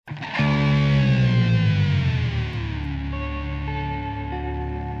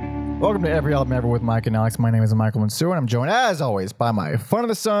Welcome to Every Album Ever with Mike and Alex. My name is Michael Mansour, and I'm joined, as always, by my Fun of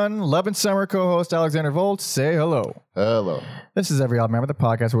the Sun, Love and Summer co-host, Alexander Volt. Say hello. Hello. This is Every Album Ever, the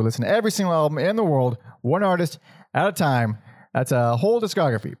podcast where we listen to every single album in the world, one artist at a time. That's a whole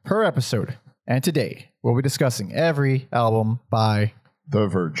discography per episode. And today, we'll be discussing every album by The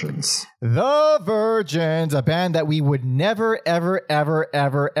Virgins. The Virgins, a band that we would never, ever, ever,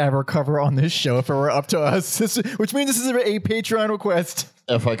 ever, ever cover on this show if it were up to us, which means this is a Patreon request.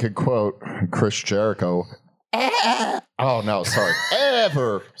 If I could quote Chris Jericho. Oh, no, sorry.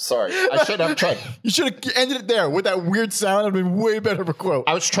 Sorry. I should have tried. You should have ended it there with that weird sound. It would have been way better of a quote.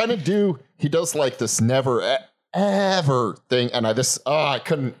 I was trying to do, he does like this never ever thing, and I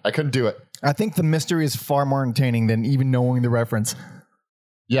couldn't do it. I think the mystery is far more entertaining than even knowing the reference.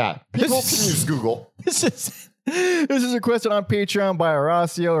 Yeah. People can use Google. This is requested on Patreon by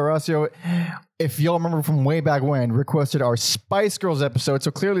Horacio. Horacio, if y'all remember from way back when, requested our Spice Girls episode. So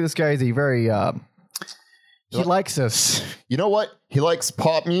clearly this guy is a very, he likes us. You know what? He likes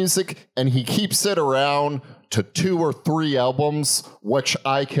pop music, and he keeps it around to 2 or 3 albums, which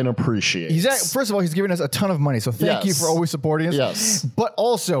I can appreciate. First of all, he's giving us a ton of money. So thank you for always supporting us. Yes. But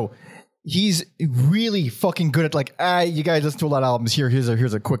also, he's really fucking good at you guys listen to a lot of albums. Here's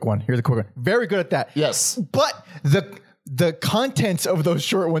a quick one. Here's a quick one. Very good at that. Yes. But the contents of those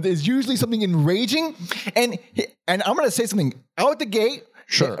short ones is usually something enraging. And I'm going to say something out the gate.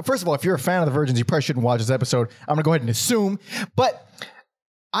 Sure. First of all, if you're a fan of the Virgins, you probably shouldn't watch this episode. I'm going to go ahead and assume. But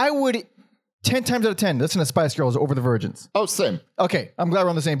I would 10 times out of 10 listen to Spice Girls over the Virgins. Oh, same. Okay. I'm glad we're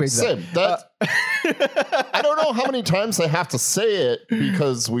on the same page. Same. I don't know how many times I have to say it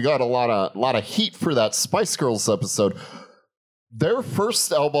because we got a lot of heat for that Spice Girls episode. Their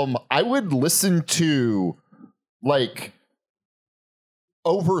first album, I would listen to like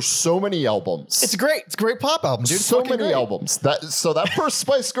over so many albums. It's a great pop album, dude. So many albums. That first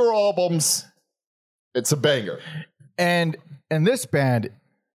Spice Girl albums, it's a banger. And this band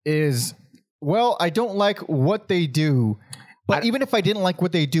is, well, I don't like what they do. But even if I didn't like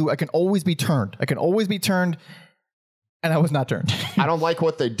what they do, I can always be turned. And I was not turned. I don't like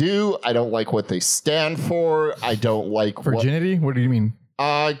what they do. I don't like what they stand for. I don't like virginity. What do you mean?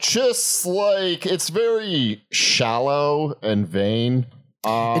 Just like it's very shallow and vain.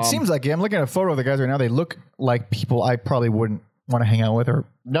 It seems like I'm looking at a photo of the guys right now. They look like people I probably wouldn't want to hang out with or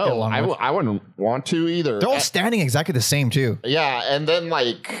no. get along with. I wouldn't want to either. They're all standing exactly the same too. Yeah, and then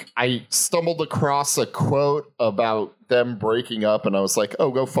like I stumbled across a quote about them breaking up, and I was like,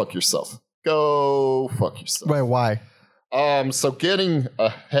 "Oh, go fuck yourself. Go fuck yourself." Wait, why? So getting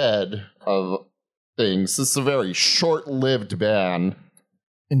ahead of things, this is a very short-lived band.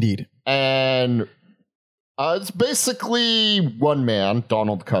 Indeed. And it's basically one man,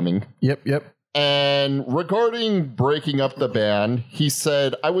 Donald Cumming. Yep. And regarding breaking up the band, he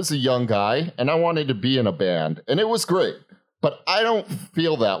said, I was a young guy and I wanted to be in a band. And it was great. But I don't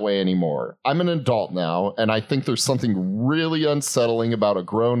feel that way anymore. I'm an adult now, and I think there's something really unsettling about a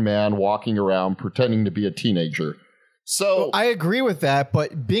grown man walking around pretending to be a teenager. So I agree with that,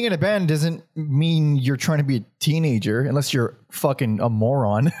 but being in a band doesn't mean you're trying to be a teenager unless you're fucking a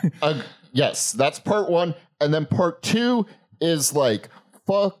moron. Yes, that's part one. And then part two is like,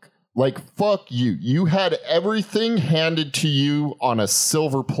 fuck you. You had everything handed to you on a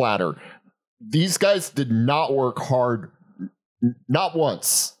silver platter. These guys did not work hard. Not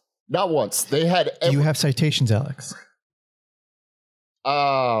once. They had Do you have citations, Alex?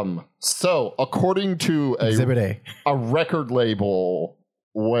 So according to Exhibit a record label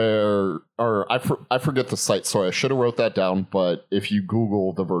I forget the site. Sorry, I should have wrote that down. But if you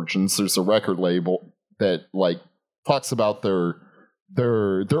Google the Virgins, there's a record label that like talks about their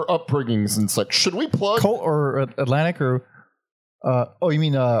upbringings and such. Should we plug Colt or Atlantic or? You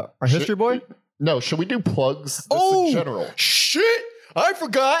mean our History Boy? No, should we do plugs? In general. Shit! I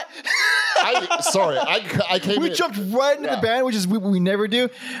forgot. I came. We jumped right into the band, which is we never do.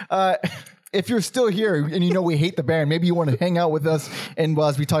 If you're still here and you know we hate the band, maybe you want to hang out with us, and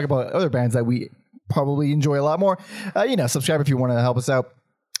as we talk about other bands that we probably enjoy a lot more, subscribe if you want to help us out.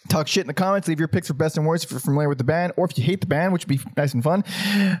 Talk shit in the comments. Leave your picks for best and worst if you're familiar with the band, or if you hate the band, which would be nice and fun.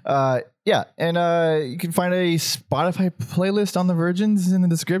 And you can find a Spotify playlist on the Virgins in the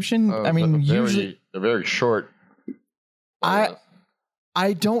description. Usually they're very short.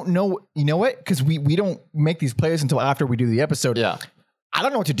 I don't know. You know what? Because we don't make these playlists until after we do the episode. Yeah, I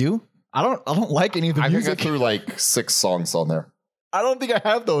don't know what to do. I don't like any of the music. I got through like 6 songs on there. I don't think I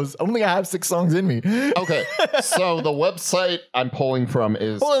have those. I don't think I have 6 songs in me. Okay, so the website I'm pulling from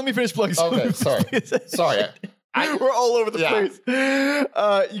is... Hold on, let me finish plugging. Okay, sorry. We're all over the place.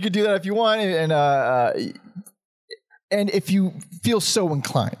 You can do that if you want, and if you feel so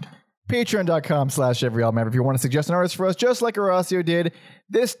inclined, Patreon.com/everyalmap if you want to suggest an artist for us, just like Horacio did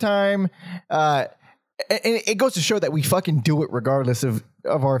this time. And it goes to show that we fucking do it regardless of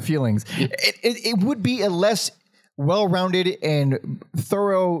our feelings. It would be a less well-rounded and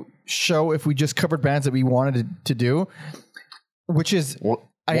thorough show if we just covered bands that we wanted to do, which is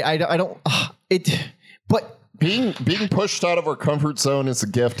but being pushed out of our comfort zone is a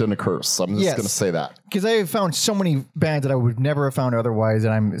gift and a curse. I'm just going to say that, because I have found so many bands that I would never have found otherwise,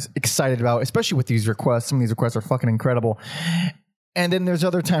 and I'm excited about, especially with these requests. Some of these requests are fucking incredible, and then there's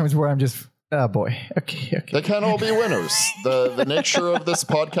other times where I'm just, oh boy, okay. They can't all be winners. The nature of this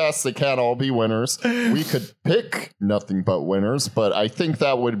podcast, they can't all be winners. We could pick nothing but winners, but I think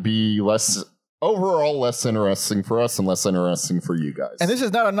that would be overall less interesting for us and less interesting for you guys. And this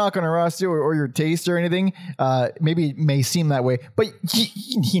is not a knock on Horacio or your taste or anything. Maybe it may seem that way, but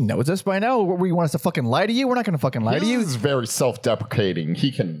he knows us by now. You want us to fucking lie to you? We're not going to fucking lie to you. He's very self-deprecating.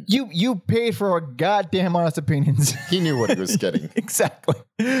 He can. You paid for our goddamn honest opinions. He knew what he was getting. Exactly.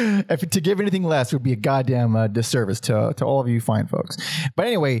 To give anything less would be a goddamn disservice to all of you fine folks. But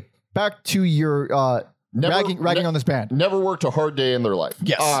anyway, back to your ragging on this band. Never worked a hard day in their life.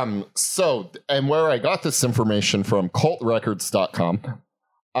 Yes. And where I got this information from, cultrecords.com.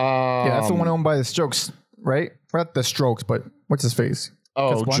 Yeah, that's the one owned by the Strokes, right? Not the Strokes, but what's his face?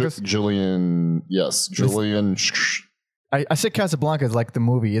 Oh, Julian. Yes, Julian. I said Casablanca like the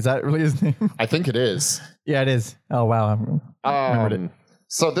movie. Is that really his name? I think it is. Yeah, it is. Oh, wow. I remembered it.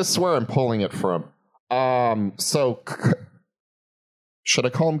 So this is where I'm pulling it from. Should I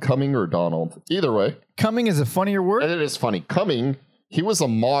call him Cumming or Donald? Either way. Cumming is a funnier word? And it is funny. Cumming, he was a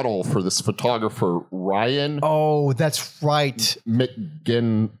model for this photographer, Ryan. Oh, that's right.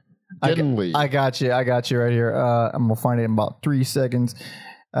 McGinley. I got you right here. I'm going to find it in about 3 seconds.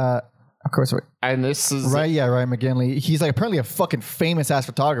 Of course. Right. And this is... Ryan McGinley. He's like apparently a fucking famous ass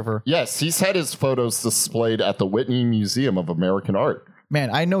photographer. Yes, he's had his photos displayed at the Whitney Museum of American Art. Man,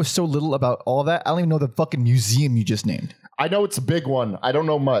 I know so little about all that. I don't even know the fucking museum you just named. I know it's a big one. I don't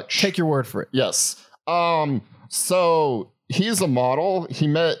know much. Take your word for it. Yes. So he's a model. He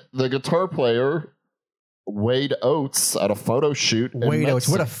met the guitar player, Wade Oates, at a photo shoot. Wade Oates,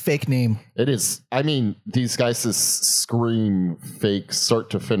 what a fake name. It is. I mean, these guys just scream fake start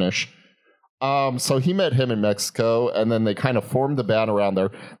to finish. So he met him in Mexico, and then they kind of formed the band around there.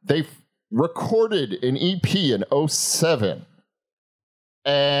 They recorded an EP in 2007.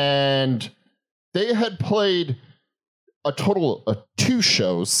 And they had played a total of 2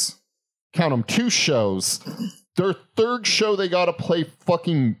 shows. Count them, 2 shows. Their third show, they got to play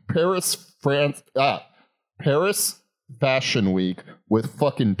fucking Paris Fashion Week with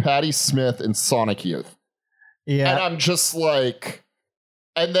fucking Patti Smith and Sonic Youth. Yeah. And I'm just like,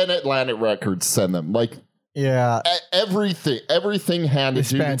 and then Atlantic Records send them. Like, yeah. Everything handed to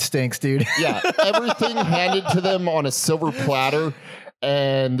them. This band stinks, dude. Yeah. Everything handed to them on a silver platter.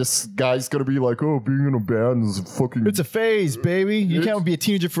 And this guy's going to be like, oh, being in a band is fucking... It's a phase, baby. You can't be a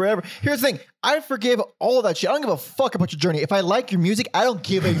teenager forever. Here's the thing. I forgive all that shit. I don't give a fuck about your journey. If I like your music, I don't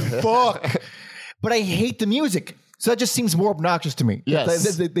give a fuck. But I hate the music. So that just seems more obnoxious to me.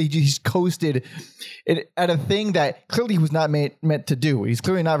 Yes. They just coasted at a thing that clearly he was not meant to do. He's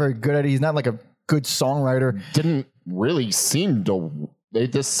clearly not very good at it. He's not like a good songwriter. Didn't really seem to... They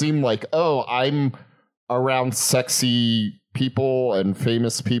just seem like, oh, I'm around sexy people and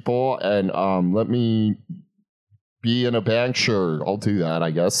famous people, and let me be in a band. Sure, I'll do that,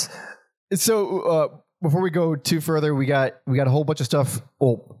 I guess. So before we go too further, we got a whole bunch of stuff.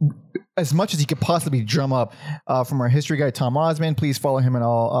 Well, as much as he could possibly drum up from our history guy Tom Osmond. Please follow him on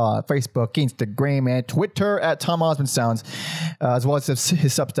all Facebook, Instagram, and Twitter at Tom Osmond Sounds, as well as his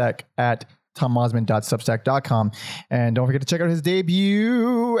Substack at tomosmond.substack.com. And don't forget to check out his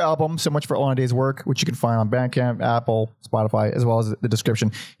debut album, So Much for All in a Day's Work, which you can find on Bandcamp, Apple, Spotify, as well as the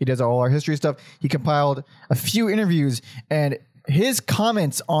description. He does all our history stuff. He compiled a few interviews, and his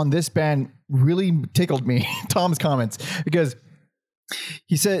comments on this band really tickled me. Tom's comments, because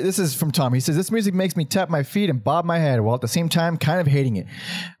he said, this is from Tom. He says, this music makes me tap my feet and bob my head while at the same time kind of hating it.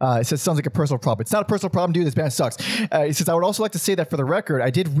 It says, sounds like a personal problem. It's not a personal problem, dude. This band sucks. He says, I would also like to say that for the record, I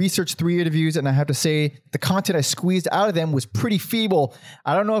did research 3 interviews, and I have to say the content I squeezed out of them was pretty feeble.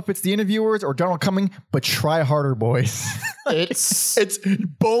 I don't know if it's the interviewers or Donald Cumming, but try harder, boys. It's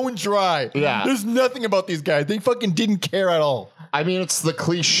bone dry. Yeah. There's nothing about these guys. They fucking didn't care at all. I mean, it's the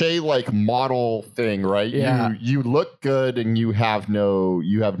cliche like model thing, right? Yeah. You look good and you have no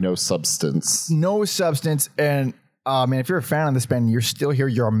substance. No substance. And man, if you're a fan of this band and you're still here,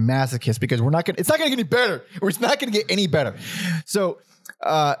 you're a masochist, because it's not gonna get any better, or it's not gonna get any better. So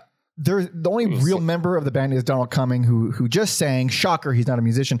the only real member of the band is Donald Cumming, who just sang. Shocker, he's not a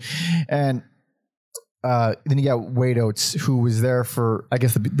musician. And then you got Wade Oates, who was there for, I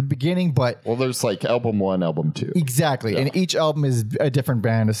guess, the beginning, but there's like album 1, album 2. Exactly. Yeah. And each album is a different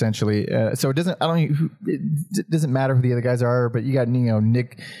band essentially. So it doesn't matter who the other guys are, but you got,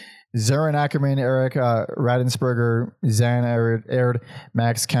 Nick Zoran Ackerman, Eric Radensberger, Zan Aird,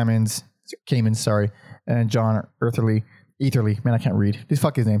 Max Kamens, and John Etherly. Man, I can't read. Just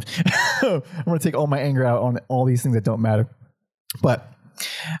fuck his names. I'm going to take all my anger out on all these things that don't matter. But,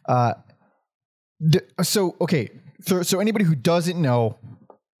 so anybody who doesn't know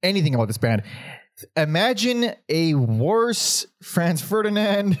anything about this band, imagine a worse Franz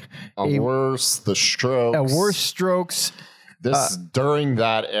Ferdinand, a worse The Strokes, a worse Strokes. This during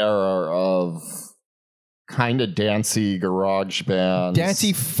that era of kind of dancey garage bands,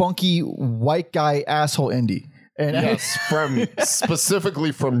 dancey, funky, white guy asshole indie. And yes,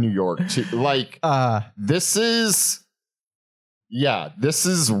 specifically from New York. This is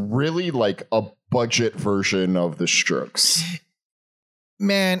really like a budget version of the Strokes.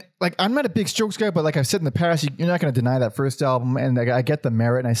 Man, like, I'm not a big Strokes guy, but like I've said in the past, you're not going to deny that first album, and I get the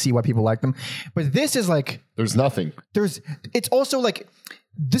merit, and I see why people like them. But this is like... There's nothing. It's also like...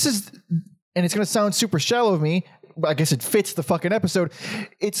 This is... And it's going to sound super shallow of me, but I guess it fits the fucking episode.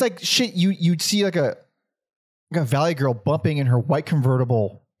 It's like shit you'd see like a Valley girl bumping in her white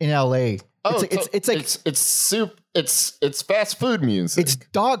convertible in LA. It's fast food music. It's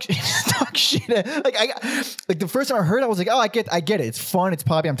dog shit. Like the first time I heard it, I was like, oh, I get it. It's fun. It's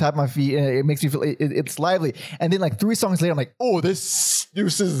poppy. I'm tapping my feet. And it makes me feel it's lively. And then like 3 songs later, I'm like, oh, this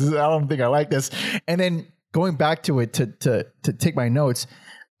is. I don't think I like this. And then going back to it to take my notes,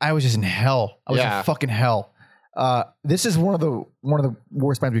 I was just in hell. I was in fucking hell. This is one of the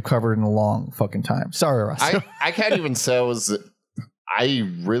worst bands we've covered in a long fucking time. Sorry, Ross. I can't even say I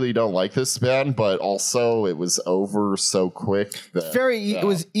really don't like this band, but also it was over so quick. It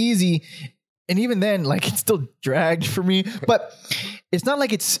was easy. And even then, like, it still dragged for me, but it's not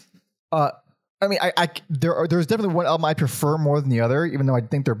like it's, I mean, there's definitely one album I prefer more than the other, even though I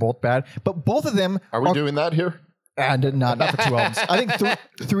think they're both bad, but both of them are doing that here? And not for 2 albums. I think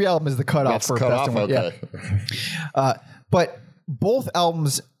 3 albums is the cutoff for best one. Okay. Yeah. But both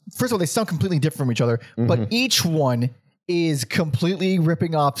albums, first of all, they sound completely different from each other, but each one is completely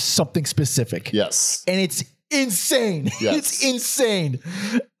ripping off something specific. Yes. And it's insane. Yes. It's insane.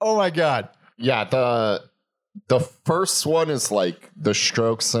 Oh my God. Yeah, the first one is like the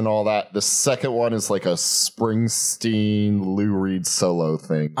Strokes and all that. The second one is like a Springsteen, Lou Reed solo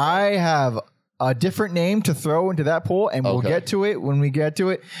thing. I have a different name to throw into that poll, and we'll get to it when we get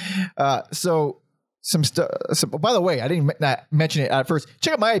to it. So some stuff. By the way, I didn't mention it at first.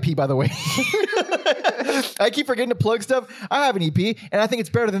 Check out my EP, by the way. I keep forgetting to plug stuff. I have an EP, and I think it's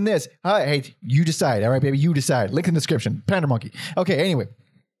better than this. Hey, you decide. All right, baby, you decide. Link in the description. Panda Monkey. Okay. Anyway,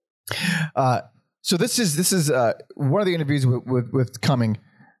 so this is one of the interviews with Cumming.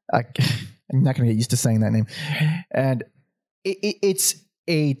 I'm not going to get used to saying that name, and it's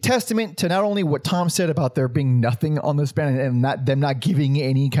a testament to not only what Tom said about there being nothing on this band and them not giving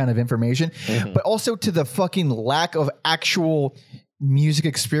any kind of information, but also to the fucking lack of actual music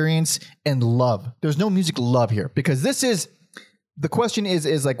experience and love. There's no music love here, because the question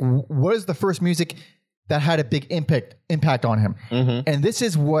is like, what is the first music that had a big impact on him? And this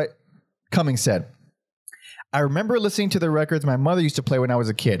is what Cumming said. I remember listening to the records my mother used to play when I was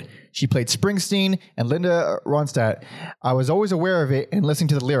a kid. She played Springsteen and Linda Ronstadt. I was always aware of it and listening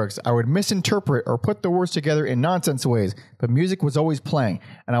to the lyrics. I would misinterpret or put the words together in nonsense ways, but music was always playing,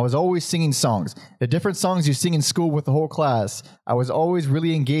 and I was always singing songs. The different songs you sing in school with the whole class. I was always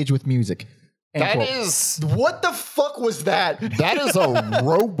really engaged with music. What the fuck was that? That is a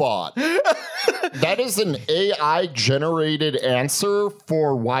robot. That is an AI generated answer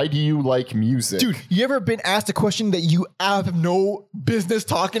for why do you like music? Dude, you ever been asked a question that you have no business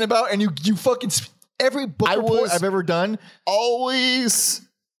talking about, and you fucking every book report I've ever done, always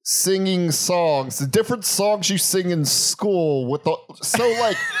singing songs, the different songs you sing in school with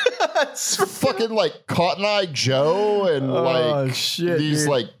fucking like Cotton Eye Joe and these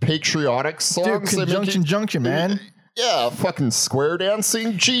like patriotic songs. Dude, Conjunction Junction, man. Yeah, fucking square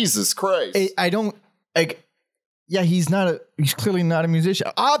dancing. Jesus Christ. I don't like. Yeah, he's clearly not a musician.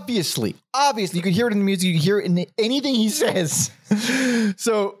 Obviously, you can hear it in the music. You can hear it in anything he says.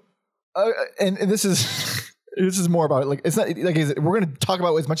 So, and this is more about it. Like, it's not like we're going to talk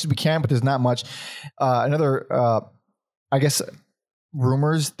about as much as we can, but there's not much. I guess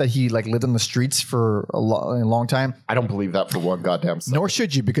rumors that he like lived on the streets for a long time. I don't believe that for one goddamn second. Nor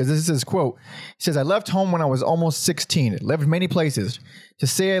should you, because this is his quote. He says, "I left home when I was almost 16. Lived many places. To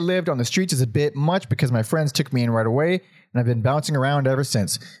say I lived on the streets is a bit much because my friends took me in right away, and I've been bouncing around ever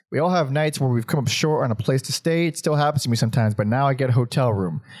since. We all have nights where we've come up short on a place to stay. It still happens to me sometimes, but now I get a hotel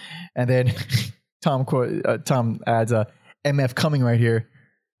room." And then Tom adds, "MF coming right here."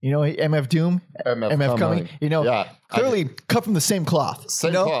 You know, MF Doom, MF coming. You know, yeah, clearly cut from the same cloth. Same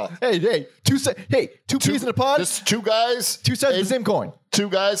you know? cloth. Hey, two peas in a pod. Just two guys. Two sides of the same coin. Two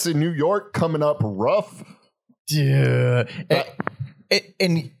guys in New York coming up rough. Yeah.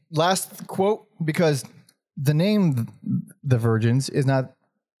 And last quote, because the name The Virgins is not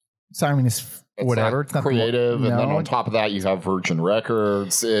Simon's whatever. It's not creative. And then on top of that, you have Virgin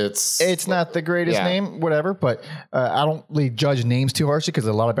Records. It's not the greatest name, whatever, but I don't really judge names too harshly because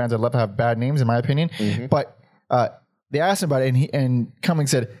a lot of bands I love have bad names, in my opinion. Mm-hmm. But they asked him about it, and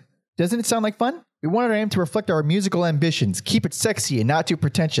Cummings said, "Doesn't it sound like fun? We wanted our aim to reflect our musical ambitions, keep it sexy and not too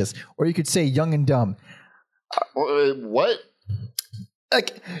pretentious, or you could say young and dumb." What?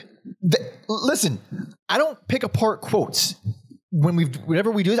 Like, listen, I don't pick apart quotes.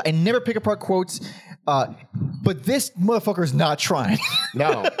 Whenever we do this, I never pick apart quotes. But this motherfucker's not trying.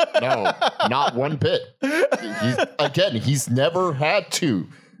 No, not one bit. He's never had to.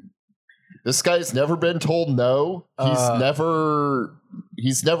 This guy's never been told no. He's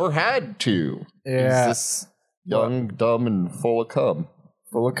never had to. Yeah. He's just young, dumb, and full of cum.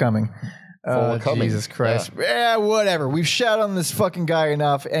 Full of coming. Jesus Christ. Yeah, whatever. We've shat on this fucking guy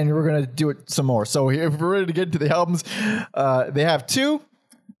enough, and we're going to do it some more. So if we're ready to get into the albums, they have two.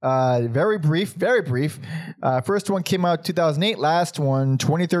 Very brief. First one came out 2008. Last one,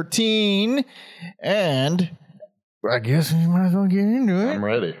 2013. And I guess we might as well get into it. I'm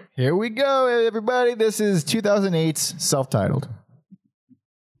ready. Here we go, everybody. This is 2008's self-titled.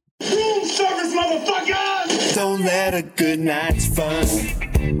 Room service, motherfucker! Don't let a good night's fun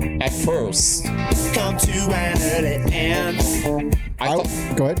at first come to an early end.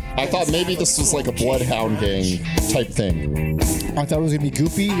 Go ahead. I thought maybe this was like a Bloodhound Gang type thing. I thought it was going to be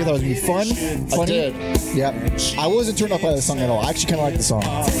goofy. I thought it was going to be fun. Funny. I did. Yeah. I wasn't turned off by the song at all. I actually kind of like the song.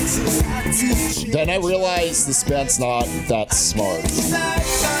 Then I realized this band's not that smart.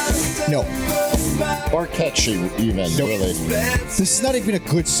 No. Or catchy, even, really. This is not even a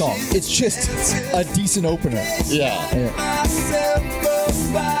good song. It's just a decent opener. Yeah.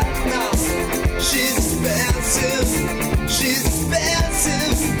 She's expensive. She's expensive.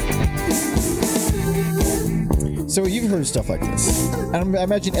 So you've heard stuff like this. I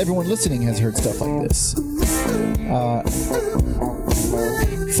imagine everyone listening has heard stuff like this.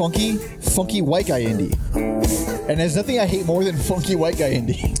 Funky white guy indie. And there's nothing I hate more than funky white guy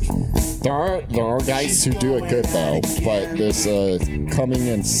indie. There are guys who do it good though, but this Coming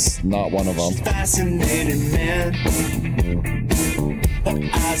In's not one of them. Fascinating man. Her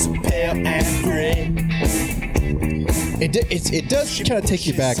eyes are pale and gray. It does kind of take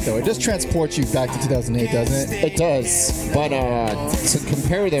you back, though. It does transport you back to 2008, doesn't it? It does, but to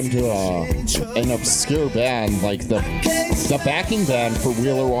compare them to an obscure band like the backing band for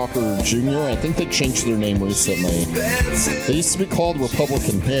Wheeler Walker Jr., I think they changed their name recently. They used to be called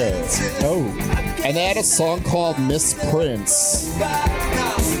Republican Hair. Oh. And they had a song called Miss Prince.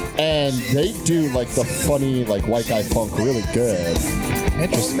 And they do like the funny like white guy funk really good.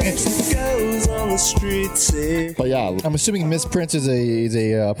 Interesting. But yeah, I'm assuming Miss Prince is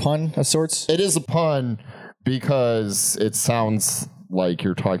a pun of sorts. It is a pun because it sounds like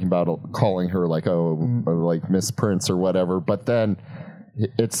you're talking about calling her like like Miss Prince or whatever. But then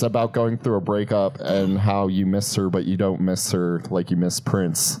it's about going through a breakup and how you miss her, but you don't miss her like you miss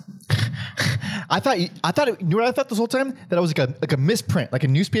Prince. I thought you know what I thought this whole time? That it was like a misprint, like a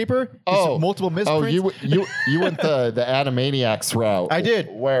newspaper. Multiple misprints. Oh, you went the Animaniacs route. I did,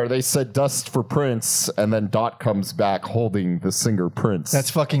 where they said "Dust for Prince" and then Dot comes back holding the singer Prince.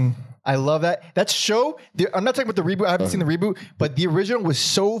 That's fucking. I love that. That show. I'm not talking about the reboot. I haven't seen the reboot, but the original was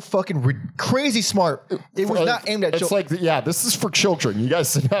so fucking crazy smart. It was not aimed at. It's like, this is for children. You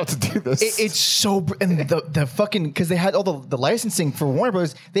guys didn't have to do this. It's so and the fucking because they had all the licensing for Warner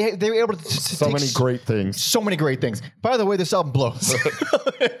Brothers. They were able to so many great things. So many great things. By the way, this album blows. I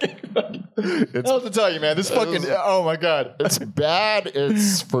have to tell you, man. This fucking oh my god. It's bad.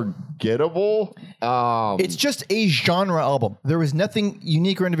 It's forgettable. It's just a genre album. There was nothing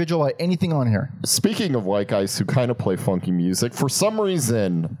unique or individual about anything on here. Speaking of white guys who kind of play funky music, for some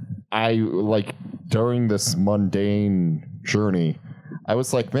reason, I like during this mundane journey, I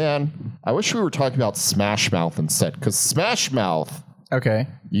was like, man, I wish we were talking about Smash Mouth instead, because Smash Mouth, okay,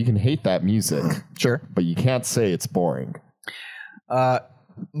 you can hate that music, sure, but you can't say it's boring.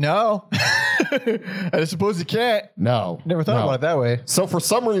 No. I suppose you can't. No. Never thought about it that way. So for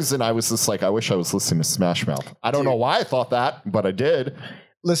some reason, I was just like, I wish I was listening to Smash Mouth. I don't know why I thought that, but I did.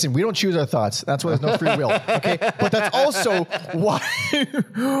 Listen, we don't choose our thoughts. That's why there's no free will. Okay, but that's also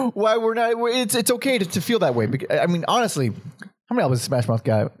why we're not. It's okay to feel that way. I mean, honestly, how many albums does Smash Mouth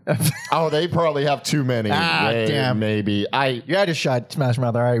got? Oh, they probably have too many. Damn. Maybe. You had a shot, Smash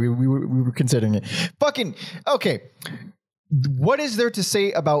Mouth. All right, we were considering it. Fucking okay. What is there to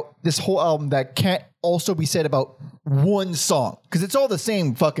say about this whole album that can't also be said about one song? Because it's all the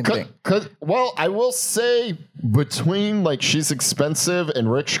same fucking thing. Well, I will say between like She's Expensive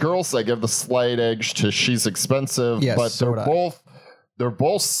and Rich Girls, I give the slight edge to She's Expensive. Yes, but so they're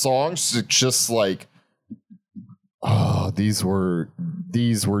both songs that just like, these were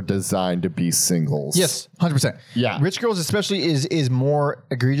designed to be singles. Yes, 100%. Yeah. Rich Girls especially is more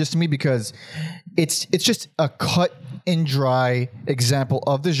egregious to me because it's just a cut and dry example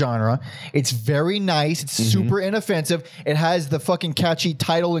of the genre. It's very nice. It's super inoffensive. It has the fucking catchy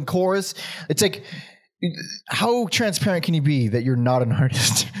title and chorus. It's like, how transparent can you be that you're not an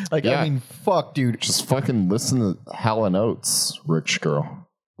artist? Like, I mean, fuck, dude. Just fucking listen to Hall & Oates, Rich Girl.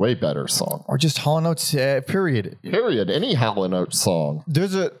 Way better song. Or just Hall & Oates, period. Any Hall & Oates song.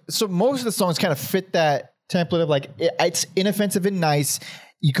 So most of the songs kind of fit that template of like, it's inoffensive and nice.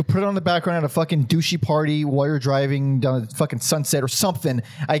 You could put it on the background at a fucking douchey party while you're driving down the fucking Sunset or something.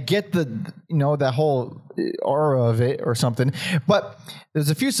 I get that whole aura of it or something. But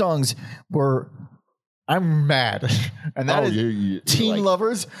there's a few songs where I'm mad. And that is Teen like,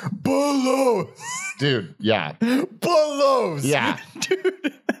 Lovers, Below. Dude, yeah. Belows. Yeah.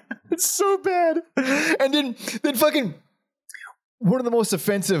 Dude, it's so bad. And then fucking one of the most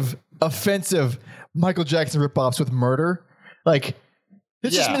offensive Michael Jackson ripoffs with Murder. Like,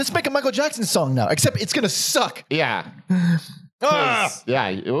 let's make a Michael Jackson song now, except it's going to suck. Yeah.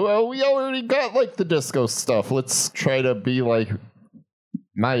 Yeah. Well, we already got like the disco stuff. Let's try to be like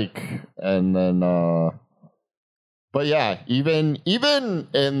Mike. And then, but yeah, even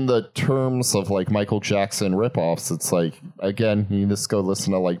in the terms of like Michael Jackson ripoffs, it's like, again, you just go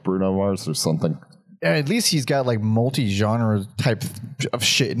listen to like Bruno Mars or something. And at least he's got like multi-genre type of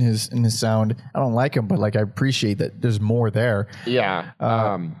shit in his sound. I don't like him, but like I appreciate that there's more there. Yeah.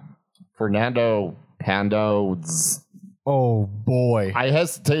 Fernando Pando. Oh boy. I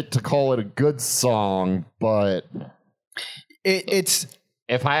hesitate to call it a good song, but it's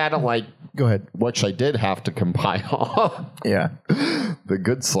if I had to like go ahead, which I did have to compile. Yeah. The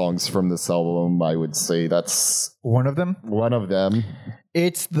good songs from this album, I would say that's one of them.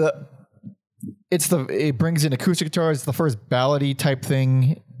 It brings in acoustic guitar. It's the first ballady type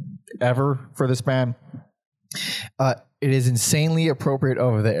thing ever for this band. It is insanely appropriate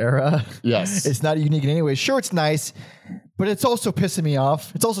over the era. Yes. It's not unique in any way. Sure, it's nice, but it's also pissing me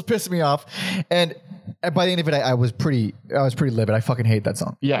off. And by the end of it, I was pretty livid. I fucking hate that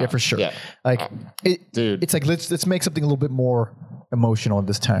song. Yeah, for sure. Yeah. Like, dude, it's like let's make something a little bit more emotional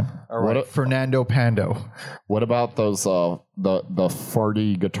this time. All right, Fernando Pando. What about those the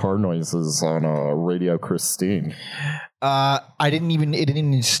farty guitar noises on Radio Christine? It didn't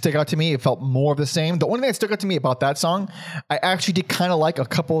even stick out to me. It felt more of the same. The only thing that stuck out to me about that song, I actually did kind of like a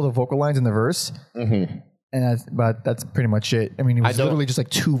couple of the vocal lines in the verse. Mm-hmm. But that's pretty much it. I mean, it was literally just like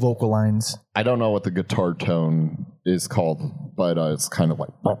two vocal lines. I don't know what the guitar tone is called, but it's kind of like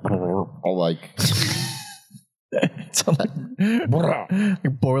it's like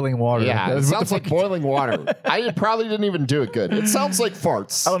boiling water. Yeah, it sounds like boiling water. I probably didn't even do it good. It sounds like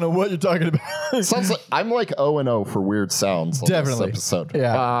farts. I don't know what you're talking about. It sounds like I'm like 0-0 for weird sounds on Definitely. This episode.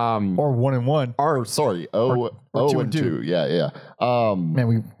 Yeah. Or 1-1. Or sorry, 0-2. Yeah.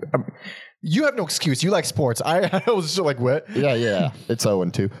 Man, you have no excuse. You like sports. I was just like, what? Yeah. It's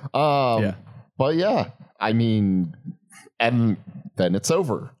 0-2. Yeah. But yeah, I mean, and then it's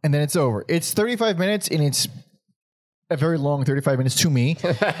over. It's 35 minutes, and it's a very long 35 minutes to me.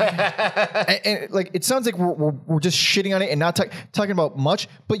 and like, it sounds like we're just shitting on it and not talking about much,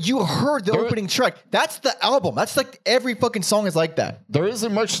 but you heard the opening track. That's the album. That's like every fucking song is like that. There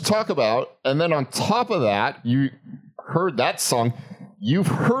isn't much to talk about. And then on top of that, you heard that song. You've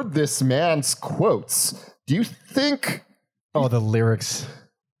heard this man's quotes. Do you think... Oh, the lyrics.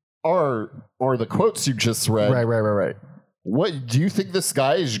 Or the quotes you just read. Right. What do you think this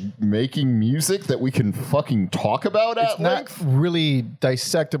guy is making music that we can fucking talk about at length? It's not really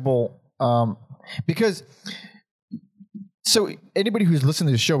dissectable, because so anybody who's listened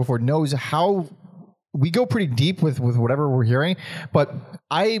to the show before knows how we go pretty deep with whatever we're hearing, but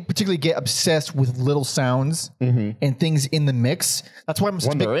I particularly get obsessed with little sounds and things in the mix. That's why I'm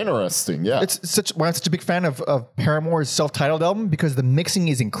such They're interesting. Yeah. why I'm such a big fan of Paramore's self-titled album, because the mixing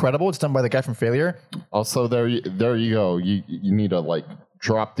is incredible. It's done by the guy from Failure. Also, there you go. You need to like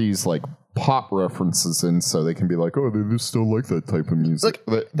drop these like pop references in so they can be like, oh, they just still like that type of music.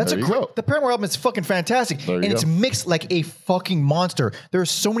 Look, that's the Paramore album is fucking fantastic, and it's mixed like a fucking monster. There are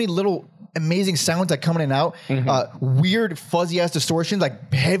so many little amazing sounds that come in and out, weird fuzzy ass distortions,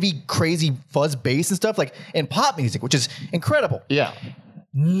 like heavy crazy fuzz bass and stuff, like in pop music, which is incredible. Yeah.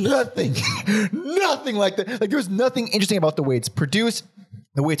 Nothing like that. Like there's nothing interesting about the way it's produced,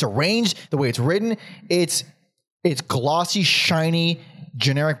 the way it's arranged, the way it's written. It's glossy, shiny,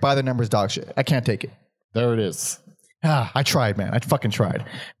 generic by the numbers dog shit. I can't take it. There it is. I tried, man. I fucking tried.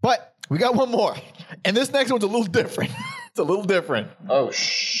 But we got one more. And this next one's a little different. It's a little different. Oh,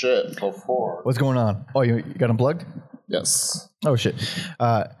 shit. Before. What's going on? Oh, you got unplugged? Yes. Oh, shit.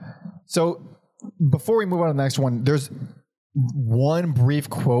 So before we move on to the next one, there's one brief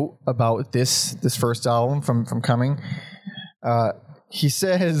quote about this first album from Coming. He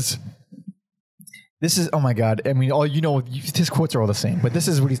says... This is, oh my God. I mean, his quotes are all the same, but this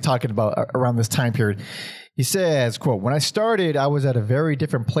is what he's talking about around this time period. He says, quote, when I started, I was at a very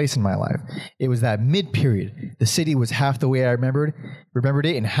different place in my life. It was that mid-period. The city was half the way I remembered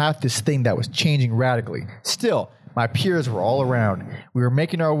it, and half this thing that was changing radically. Still, my peers were all around. We were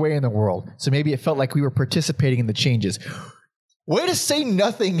making our way in the world, so maybe it felt like we were participating in the changes. Way to say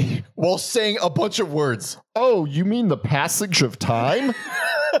nothing while saying a bunch of words. Oh, you mean the passage of time?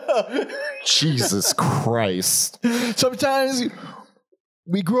 Jesus Christ. Sometimes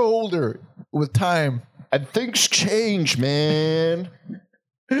we grow older with time. And things change, man.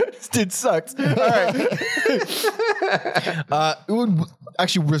 This dude sucks. All right.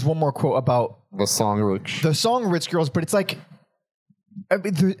 Actually, there's one more quote about the song Rich Girls, but it's like... I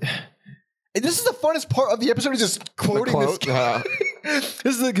mean, this is the funnest part of the episode, is just quoting this.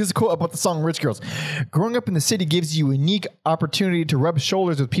 This is his quote about the song Rich Girls. Growing up in the city gives you a unique opportunity to rub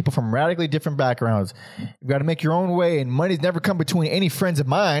shoulders with people from radically different backgrounds. You've got to make your own way, and money's never come between any friends of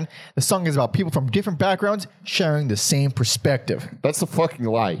mine. The song is about people from different backgrounds sharing the same perspective. That's a fucking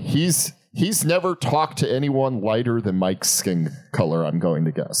lie. He's never talked to anyone lighter than Mike's skin color, I'm going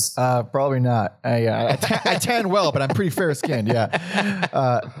to guess. Probably not. I tan well, but I'm pretty fair-skinned,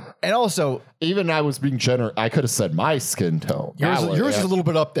 yeah. And also... Even I was being generous. I could have said my skin tone. Yours is a little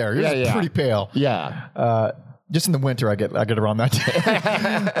bit up there. Yours is pretty pale. Yeah. Just in the winter, I get around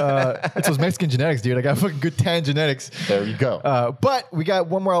that. It's those Mexican genetics, dude. I got fucking good tan genetics. There you go. But we got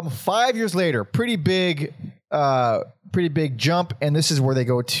one more album 5 years later. Pretty big jump, and this is where they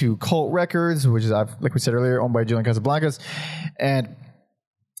go to Cult Records, which is, like we said earlier, owned by Julian Casablancas. And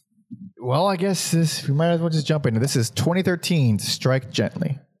well, I guess we might as well just jump into this. Is 2013 Strike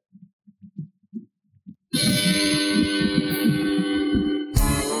Gently.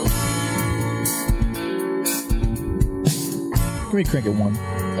 Let me crank it one.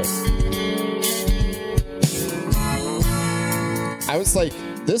 I was like,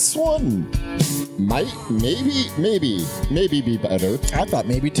 this one might maybe be better. I thought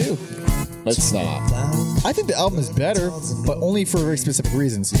maybe too. It's not. I think the album is better, but only for very specific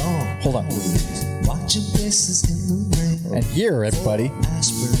reasons. Hold on. And here, everybody,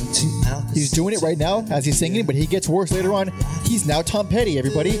 he's doing it right now as he's singing, but he gets worse later on. He's now Tom Petty,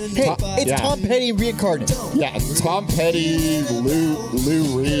 everybody. Hey, it's Tom Petty reincarnate. Yeah, Tom Petty,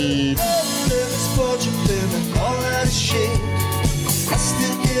 Lou Reed.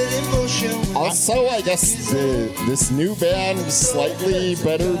 Also, I guess this new band was slightly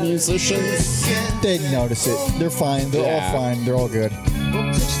better musicians. They didn't notice it. They're fine. They're all fine. They're all good.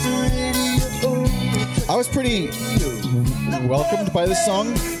 I was pretty welcomed by this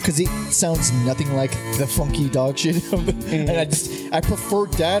song because it sounds nothing like the funky dog shit. And I prefer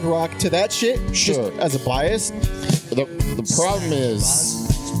dad rock to that shit, just as a bias. The problem is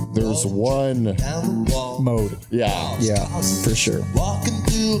there's one mode. Yeah, for sure.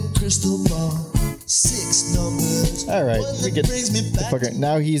 All right, we get the fucker.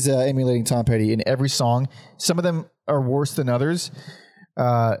 Now he's emulating Tom Petty in every song. Some of them are worse than others.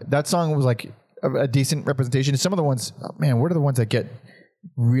 That song was like a decent representation. Some of the ones, man, what are the ones that get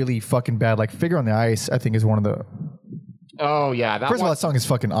really fucking bad? Like Figure on the Ice, I think, is one of the... Oh, yeah. First of all, that song is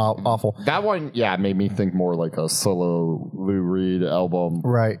fucking awful. That one, made me think more like a solo Lou Reed album.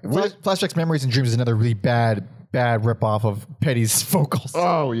 Right. Flashbacks, Memories, and Dreams is another really bad ripoff of Petty's vocals.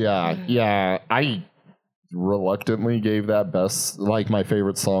 Oh, yeah. Yeah. I reluctantly gave that my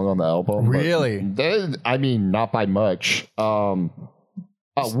favorite song on the album. Really? I mean, not by much.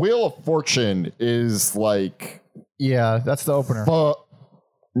 Wheel of Fortune is like Yeah, that's the opener.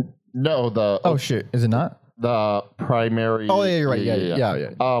 no, Oh shit, is it not? the primary. Oh yeah, you're right.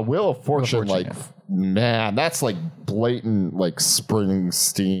 Yeah. Wheel of Fortune, like yeah. man, that's like blatant like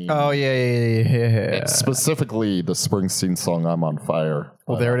Springsteen. Oh yeah. Specifically, the Springsteen song "I'm on Fire."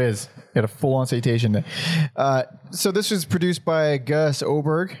 Well, there it is. Got a full-on citation there. So this was produced by Gus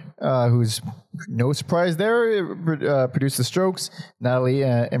Oberg, who's no surprise there. Produced The Strokes, Natalie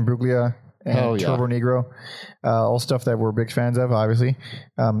Imbruglia, and Turbo Negro. All stuff that we're big fans of, obviously.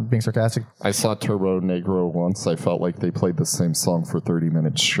 Being sarcastic. I saw Turbo Negro once. I felt like they played the same song for 30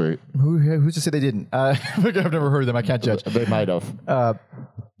 minutes straight. Who's to say they didn't? I've never heard of them. I can't judge. They might have.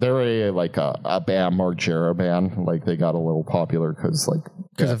 They're a Bam Margera band. Like they got a little popular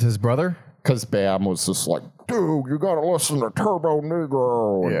because of his brother. Because Bam was just like, dude, you gotta listen to Turbo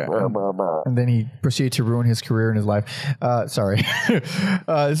Negro. Yeah. Blah, blah, blah. And then he proceeded to ruin his career and his life. Sorry.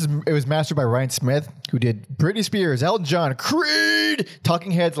 It was mastered by Ryan Smith, who did Britney Spears, Elton John, Creed,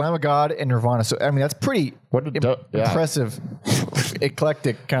 Talking Heads, Lamb of God, and Nirvana. So, I mean, that's pretty impressive,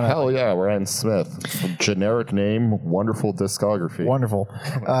 eclectic kind of. Hell yeah, Ryan Smith. Generic name, wonderful discography. Wonderful.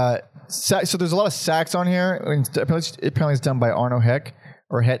 So there's a lot of sax on here. Apparently it's done by Arno Heck,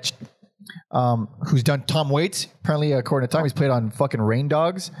 or Hetch. Who's done Tom Waits. Apparently, according to Tom, he's played on fucking Rain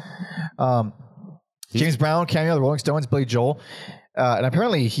Dogs. James Brown, cameo, the Rolling Stones, Billy Joel. And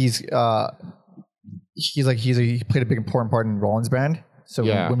apparently he played a big important part in Rollins' band. So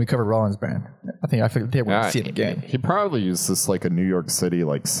when we covered Rollins' band, I think we're going to see it again. He probably used this like a New York City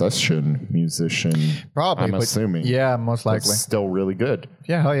like session musician. Probably. I'm assuming. Yeah, most likely. That's still really good.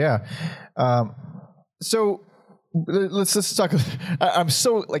 Yeah, hell yeah. So let's talk. I'm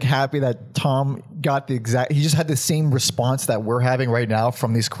so happy that Tom got he just had the same response that we're having right now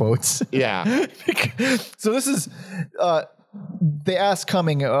from these quotes. Yeah. So this is they asked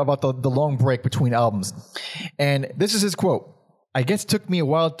Cumming about the long break between albums, and this is his quote: "I guess it took me a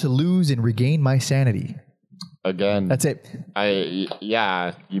while to lose and regain my sanity." Again, that's it.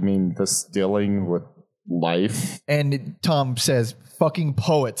 You mean this dealing with life? And Tom says, "Fucking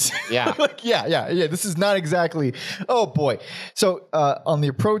poets." Yeah. Yeah. This is not exactly. Oh boy. So on the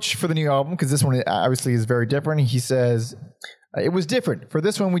approach for the new album, because this one obviously is very different, he says, "It was different. For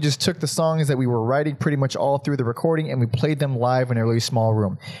this one, we just took the songs that we were writing pretty much all through the recording and we played them live in a really small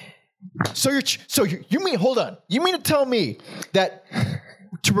room." So you mean, hold on. You mean to tell me that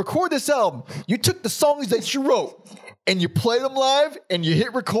to record this album, you took the songs that you wrote and you played them live and you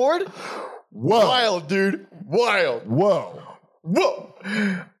hit record? Whoa. Wild, dude. Wild. Whoa.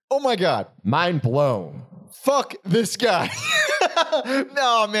 Oh my God. Mind blown. Fuck this guy.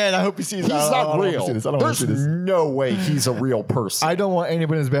 No, man, I hope he sees this. He's not real. There's no way he's a real person. I don't want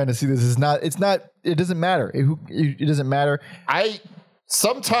anybody in this band to see this. It doesn't matter. It doesn't matter.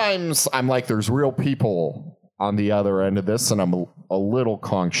 Sometimes I'm like, there's real people on the other end of this, and I'm a little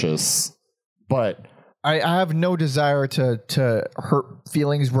conscious, but I have no desire to hurt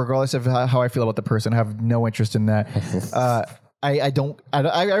feelings regardless of how I feel about the person. I have no interest in that. I'd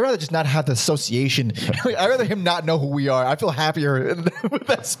rather just not have the association. I'd rather him not know who we are. I feel happier with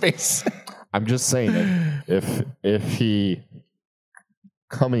that space. I'm just saying that if he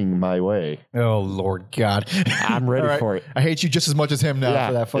coming my way. Oh, Lord God. I'm ready for it. I hate you just as much as him now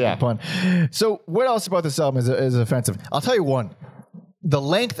for that fucking pun. So what else about this album is offensive? I'll tell you one. The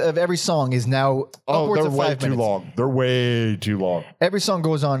length of every song is now upwards of 5 minutes. Too long. They're way too long. Every song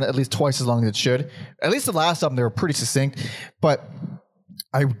goes on at least twice as long as it should. At least the last album, they were pretty succinct. But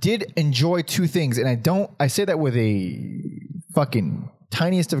I did enjoy two things, and I say that with a fucking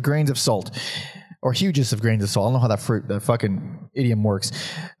tiniest of grains of salt, or hugest of grains of salt. I don't know how that fucking idiom works.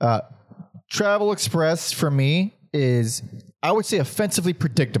 Travel Express for me is, I would say, offensively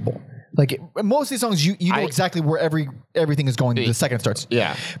predictable. Like most of these songs, you know exactly where everything is going the second it starts.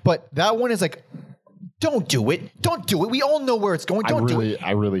 Yeah. But that one is like, don't do it. Don't do it. We all know where it's going. Don't do it.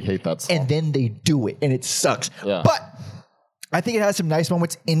 I really hate that song. And then they do it, and it sucks. Yeah. But I think it has some nice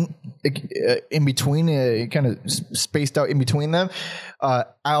moments in between, kind of spaced out in between them.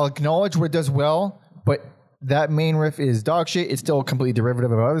 I'll acknowledge what it does well, but that main riff is dog shit. It's still a completely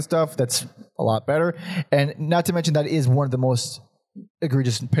derivative of other stuff that's a lot better. And not to mention that is one of the most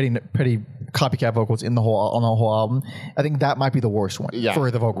egregious petty copycat vocals on the whole album. I think that might be the worst one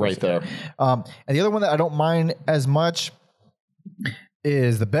for the vocals. Right there. And the other one that I don't mind as much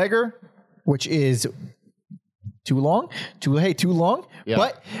is The Beggar, which is too long. Yeah.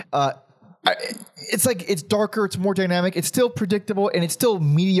 But it's darker, it's more dynamic, it's still predictable, and it's still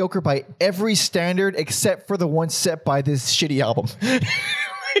mediocre by every standard except for the one set by this shitty album.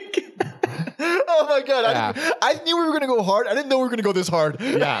 Oh my god! Yeah. I knew we were gonna go hard. I didn't know we were gonna go this hard.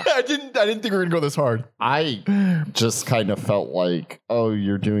 Yeah. I didn't think we were gonna go this hard. I just kind of felt like, oh,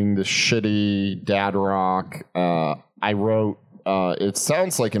 you're doing this shitty dad rock. I wrote, it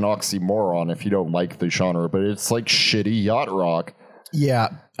sounds like an oxymoron if you don't like the genre, but it's like shitty yacht rock. Yeah,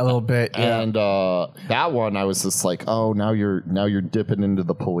 a little bit. Yeah. And that one, I was just like, oh, now you're dipping into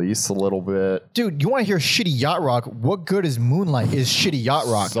the Police a little bit. Dude, you want to hear shitty yacht rock? What good is Moonlight? Is shitty yacht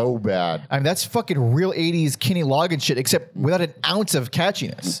rock? So bad. I mean, that's fucking real 80s Kenny Loggins shit, except without an ounce of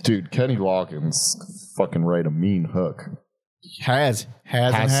catchiness. Dude, Kenny Loggins fucking write a mean hook. Has.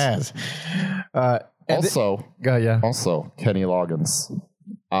 Also, yeah. Also, Kenny Loggins.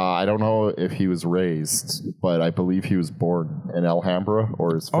 I don't know if he was raised, but I believe he was born in Alhambra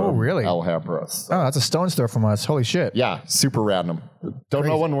or is from really? Alhambra. So, Oh, that's a stone throw from us. Holy shit. yeah, super random. Don't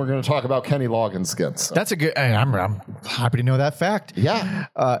know when we're going to talk about Kenny Loggins again. So. That's a good. I'm happy to know that fact. Yeah.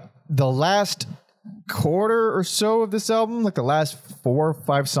 The last quarter or so of this album, like the last 4 or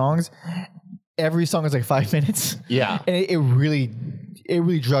 5 songs, every song is like 5 minutes. Yeah. And it really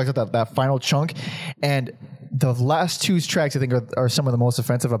drags out that final chunk. And the last 2 tracks, I think, are some of the most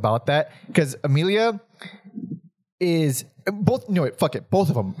offensive about that. Because Amelia is both. No, wait, fuck it. Both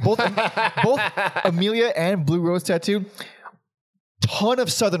of them. Both Amelia and Blue Rose Tattoo. Ton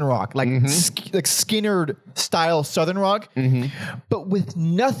of Southern rock, like like Skynyrd style Southern rock, but with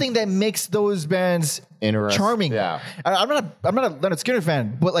nothing that makes those bands charming. Yeah. I'm not a Leonard Skinner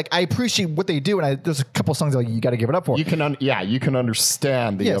fan, but like I appreciate what they do, and there's a couple songs that you got to give it up for. You can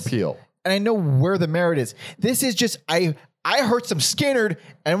understand the appeal. And I know where the merit is. This is just I heard some Skynyrd,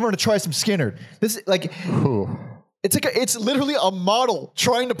 and I'm going to try some Skynyrd. This is like. Ooh. It's literally a model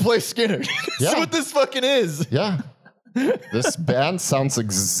trying to play Skynyrd. That's what this fucking is. Yeah. This band sounds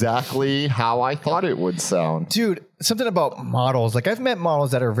exactly how I thought it would sound. Dude, something about models. Like, I've met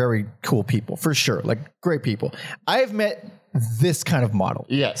models that are very cool people, for sure. Like, great people. I've met this kind of model.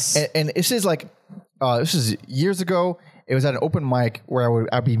 Yes. And this is like, this is years ago. It was at an open mic where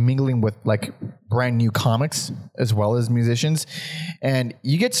I'd be mingling with like brand new comics as well as musicians. And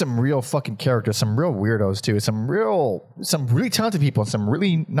you get some real fucking characters, some real weirdos too, some really talented people and some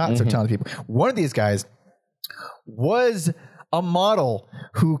really not so talented people. One of these guys was a model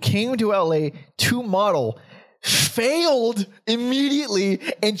who came to LA to model, failed immediately,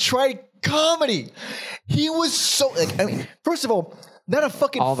 and tried comedy. He was so like, I mean, first of all, not a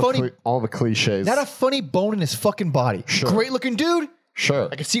fucking all the cliches. Not a funny bone in his fucking body. Sure. Great looking dude. Sure.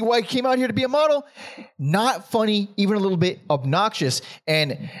 I can see why he came out here to be a model. Not funny, even a little bit obnoxious.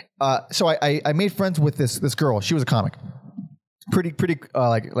 And so I made friends with this girl. She was a comic. Pretty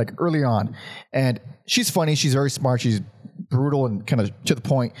like early on. And she's funny. She's very smart. She's brutal and kind of to the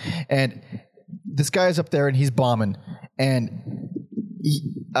point. And this guy's up there and he's bombing. And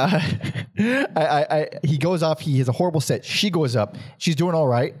he goes off. He has a horrible set. She goes up. She's doing all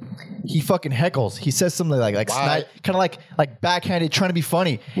right. He fucking heckles. He says something like kind of like backhanded, trying to be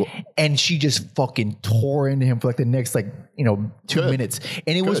funny. And she just fucking tore into him for like the next 2 minutes.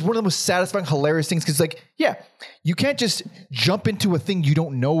 And it was one of the most satisfying, hilarious things. Because you can't just jump into a thing you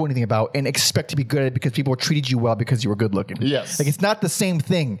don't know anything about and expect to be good at it because people treated you well because you were good looking. Yes, like it's not the same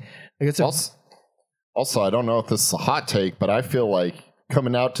thing. Like it's also, I don't know if this is a hot take, but I feel like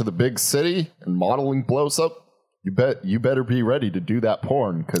coming out to the big city and modeling blows up, you better be ready to do that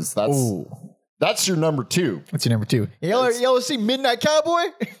porn because that's your number 2. What's your number 2? Y'all see Midnight Cowboy?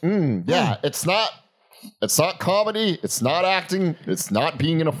 Yeah, it's not comedy, it's not acting, it's not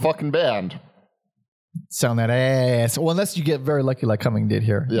being in a fucking band. Sound that ass. Well, unless you get very lucky like Cumming did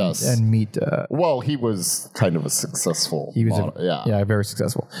here. Yes. And meet... well, he was kind of a successful He was model. very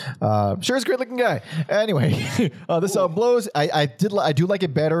successful. Sure is a great looking guy. Anyway, this blows. I do like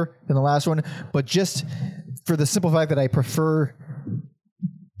it better than the last one, but just for the simple fact that I prefer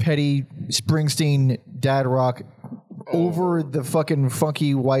petty Springsteen dad rock over the fucking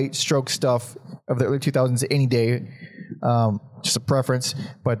funky white stroke stuff of the early 2000s any day. Just a preference,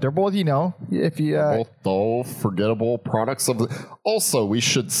 but they're both, if you both forgettable products of the. Also, we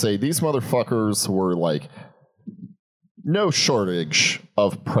should say these motherfuckers were like no shortage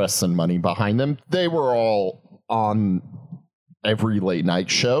of press and money behind them. They were all on every late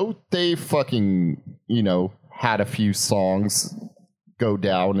night show. They fucking had a few songs go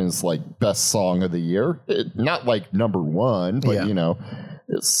down as like best song of the year. Not like number 1, but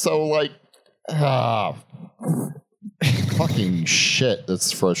it's so like fucking shit.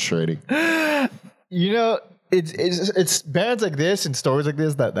 That's frustrating. It's bands like this and stories like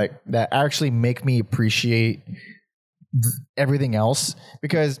this that actually make me appreciate everything else,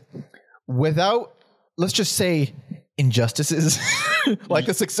 because without, let's just say, injustices like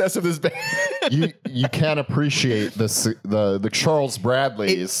the success of this band, you can't appreciate the Charles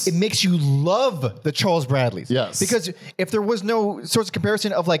Bradleys. It makes you love the Charles Bradleys. Yes. Because if there was no source of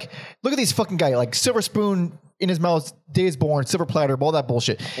comparison of like, look at these fucking guys, like Silver Spoon in his mouth, Days Born, Silver Platter, all that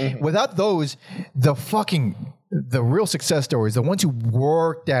bullshit. Mm-hmm. Without those, the real success stories, the ones who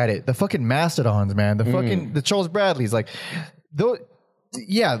worked at it, the fucking Mastodons, man, the Charles Bradleys, like, so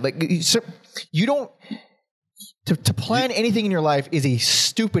you don't. To plan anything in your life is a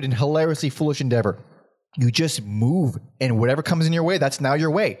stupid and hilariously foolish endeavor. You just move, and whatever comes in your way, that's now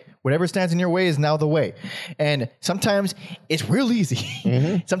your way. Whatever stands in your way is now the way. And sometimes it's real easy.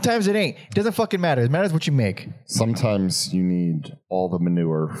 Mm-hmm. Sometimes it ain't. It doesn't fucking matter. It matters what you make. Sometimes you need all the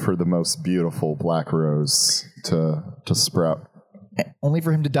manure for the most beautiful black rose to sprout. Only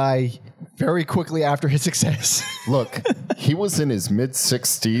for him to die very quickly after his success. Look, he was in his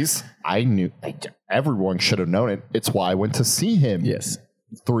mid-60s. I knew everyone should have known it. It's why I went to see him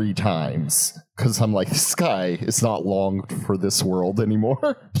 3 times. Because I'm like, this guy is not long for this world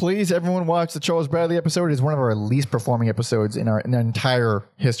anymore. Please, everyone watch the Charles Bradley episode. It is one of our least performing episodes in the entire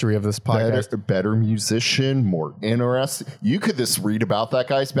history of this podcast. Better musician, more interesting. You could just read about that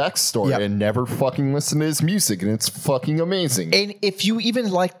guy's backstory and never fucking listen to his music, and it's fucking amazing. And if you even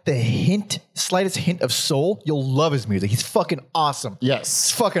like the slightest hint of soul, you'll love his music. He's fucking awesome. Yes.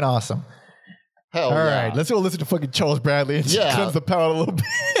 It's fucking awesome. Hell All right, let's go listen to fucking Charles Bradley and cleanse the palate a little bit.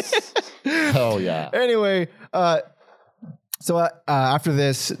 Hell yeah. Anyway, so after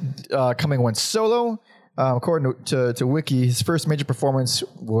this, Cumming went solo. According to Wiki, his first major performance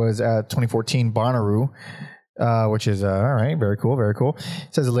was at 2014 Bonnaroo, which is all right, very cool, very cool.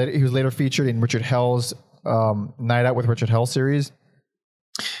 It says he was later featured in Richard Hell's Night Out with Richard Hell series,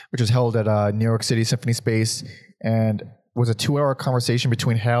 which was held at New York City Symphony Space, and was a 2-hour conversation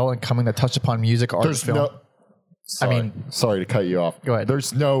between Hell and Cumming that touched upon music, art, and film. Sorry to cut you off. Go ahead.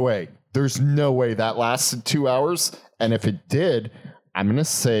 There's no way that lasted 2 hours. And if it did, I'm going to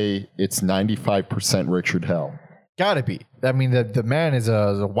say it's 95% Richard Hell. Gotta be. I mean, the man is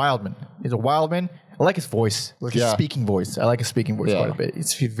a wild man. He's a wild man. I like his voice. Like his speaking voice. I like his speaking voice quite a bit.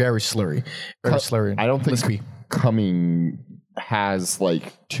 It's very slurry. Very slurry. I don't think lispy. Cumming has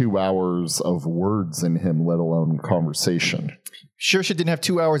like 2 hours of words in him, let alone conversation. Sure shit didn't have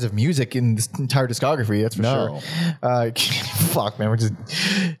 2 hours of music in this entire discography, that's for sure. Fuck, man.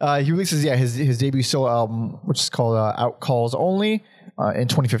 He releases his debut solo album, which is called Out Calls Only, in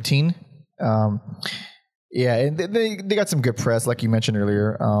 2015. And they got some good press, like you mentioned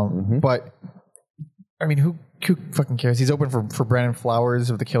earlier. But I mean, who fucking cares? He's open for Brandon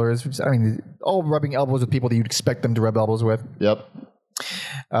Flowers of the Killers. Which, I mean, all rubbing elbows with people that you'd expect them to rub elbows with. Yep.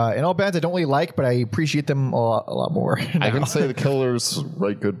 And all bands I don't really like, but I appreciate them a lot more. I can say the Killers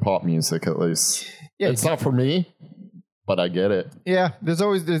write good pop music, at least. Yeah, it's not for me, but I get it. Yeah, there's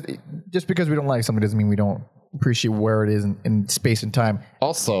just because we don't like something doesn't mean we don't appreciate where it is in space and time.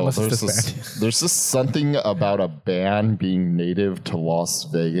 Also, there's just something about a band being native to Las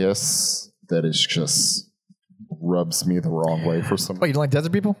Vegas that is just rubs me the wrong way for some reason. Oh, you don't like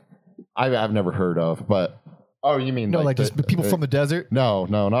desert people? I've never heard of, but... Oh, you mean like just people from the desert? No,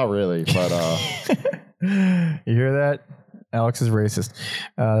 not really. But you hear that? Alex is racist.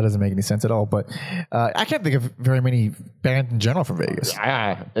 That doesn't make any sense at all. But I can't think of very many bands in general from Vegas.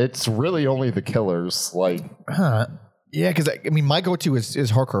 Yeah, it's really only the Killers. Like, yeah, because I mean, my go-to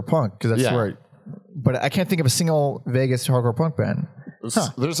is hardcore punk because that's where. But I can't think of a single Vegas hardcore punk band.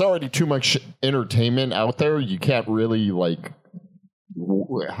 There's already too much entertainment out there. You can't really like.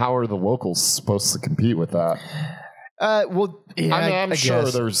 How are the locals supposed to compete with that? I'm sure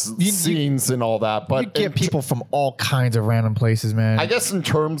there's scenes and all that, but you get people from all kinds of random places, man. I guess in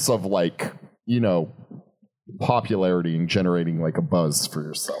terms of like, popularity and generating like a buzz for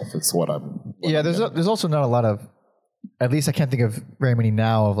yourself, it's what I'm. There's also not a lot of, at least I can't think of very many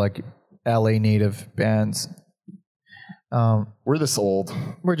now of like LA native bands. We're this old.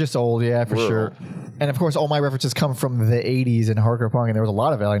 We're just old, yeah, for sure. Old. And of course, all my references come from the 80s and hardcore punk, and there was a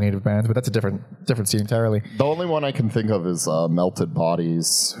lot of LA native bands, but that's a different scene entirely. The only one I can think of is Melted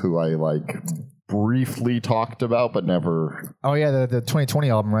Bodies, who I like briefly talked about, but never. Oh yeah, the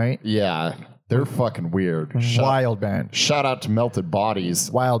 2020 album, right? Yeah, they're fucking weird. Wild band. Shout out to Melted Bodies.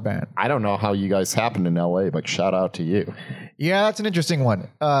 Wild band. I don't know how you guys happened in LA, but shout out to you. Yeah, that's an interesting one.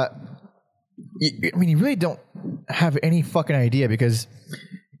 I mean, you really don't have any fucking idea because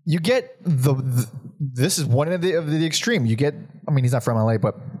you get this is one of the extreme. You get, I mean, he's not from LA,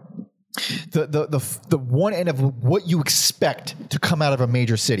 but the one end of what you expect to come out of a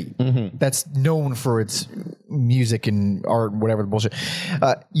major city that's known for its music and art and whatever the bullshit.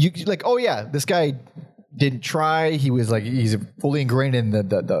 You like, oh yeah, this guy didn't try. He's fully ingrained in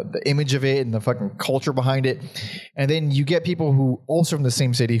the image of it and the fucking culture behind it. And then you get people who also from the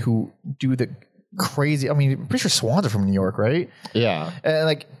same city who do the crazy. I mean, I'm pretty sure Swans are from New York, right? Yeah. And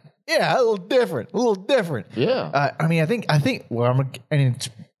like, yeah, a little different. Yeah. I mean, I think. Well,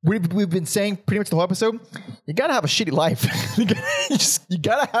 we've been saying pretty much the whole episode. You gotta have a shitty life. you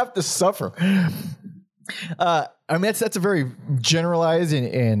gotta have to suffer. I mean, that's a very generalized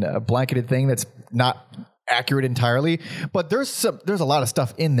and blanketed thing that's not accurate entirely. But there's a lot of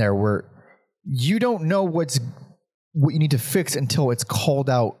stuff in there where you don't know what you need to fix until it's called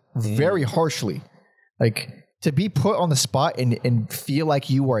out very harshly. Like, to be put on the spot and feel like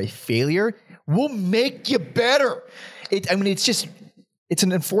you are a failure will make you better. It's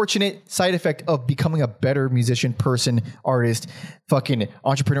an unfortunate side effect of becoming a better musician, person, artist, fucking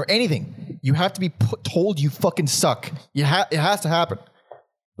entrepreneur, anything. You have to be told you fucking suck. It has to happen.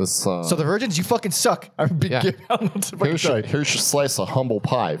 So the Virgins, you fucking suck. Here's your slice of humble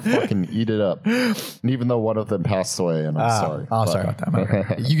pie. Fucking eat it up. And even though one of them passed away, and I'm sorry. Oh, sorry about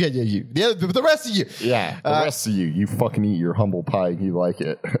that. You get you. The rest of you. Yeah, the rest of you fucking eat your humble pie. You like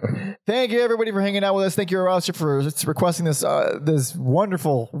it. Thank you, everybody, for hanging out with us. Thank you, Roster, for requesting this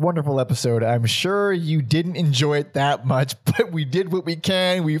wonderful, wonderful episode. I'm sure you didn't enjoy it that much, but we did what we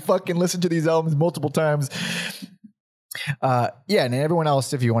can. We fucking listened to these albums multiple times. And everyone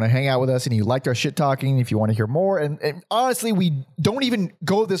else, if you want to hang out with us and you liked our shit talking, if you want to hear more, and honestly, we don't even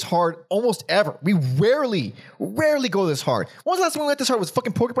go this hard almost ever. We rarely go this hard. When was the last time we went this hard? Was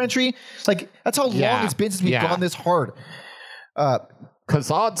fucking Porcupine Tree? Like, that's how long it's been since we've gone this hard. Because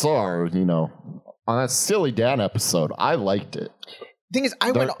odds are, on that Steely Dan episode, I liked it. Thing is,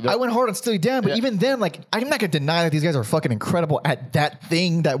 I went hard on Steely Dan, but even then, like, I'm not gonna deny that these guys are fucking incredible at that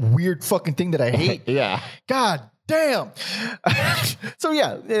thing, that weird fucking thing that I hate. Yeah. God damn. So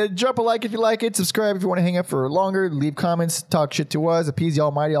drop a like if you like it, subscribe if you want to hang up for longer, leave comments, talk shit to us, appease the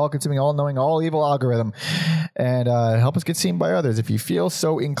almighty, all-consuming, all-knowing, all-evil algorithm, and help us get seen by others if you feel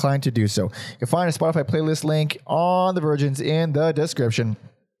so inclined to do so. You can find a Spotify playlist link on the Virgins in the description.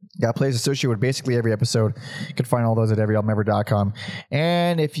 Got plays associated with basically every episode. You can find all those at everyalmever.com.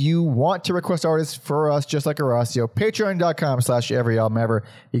 And if you want to request artists for us, just like Horacio, patreon.com/everyalmever.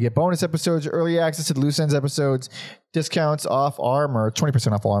 You get bonus episodes, early access to the Loose Ends episodes, discounts off our merch,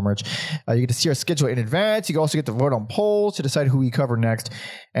 20% off all our merch. You get to see our schedule in advance. You also get to vote on polls to decide who we cover next.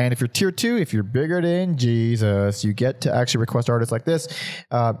 And if you're tier 2, if you're bigger than Jesus, you get to actually request artists like this.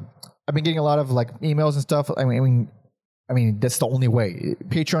 I've been getting a lot of like emails and stuff. I mean, that's the only way.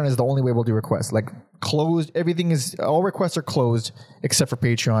 Patreon is the only way we'll do requests. Like, closed, all requests are closed except for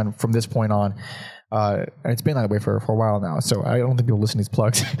Patreon from this point on. And it's been that way for a while now. So I don't think people listen to these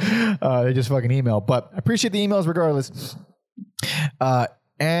plugs. They just fucking email. But I appreciate the emails regardless. Follow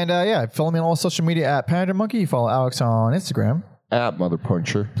me on all social media at Panda Monkey. Follow Alex on Instagram at Mother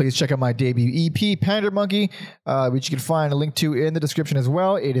Puncher. Please check out my debut EP, Panda Monkey, which you can find a link to in the description as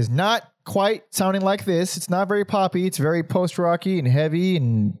well. It is not quite sounding like this. It's not very poppy. It's very post-rocky and heavy,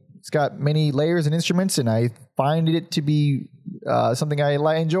 and it's got many layers and instruments, and I find it to be something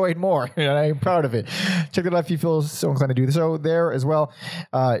I enjoyed more, and I'm proud of it. Check it out if you feel so inclined to do so there as well.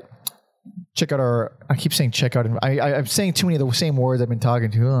 Check out I keep saying check out, and I'm saying too many of the same words I've been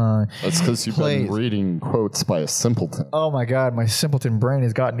talking to. That's because you've been reading quotes by a simpleton. Oh my God, my simpleton brain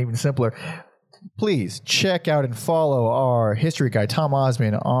has gotten even simpler. Please check out and follow our history guy, Tom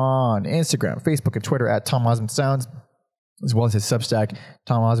Osmond, on Instagram, Facebook, and Twitter at Tom Osmond Sounds, as well as his Substack,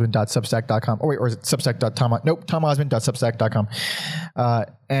 tomosmond.substack.com. Or is it substack.tom? Nope, tomosmond.substack.com.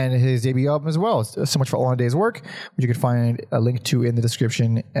 And his debut album as well. So Much for All in a Day's Work, which you can find a link to in the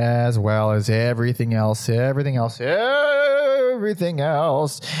description, as well as everything else.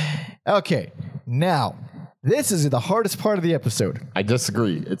 Okay, now, this is the hardest part of the episode. I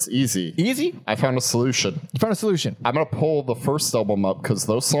disagree. It's easy. Easy? I found a solution. You found a solution. I'm going to pull the first album up because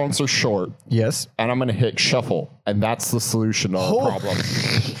those songs are short. Yes. And I'm going to hit shuffle. And that's the solution to our problem.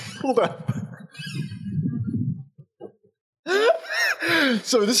 Hold on.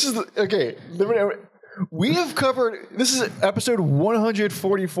 So this is... Okay. We have covered... This is episode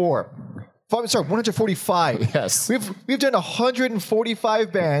 144. Sorry, 145. Yes. We've done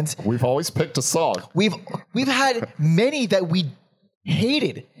 145 bands. We've always picked a song. We've had many that we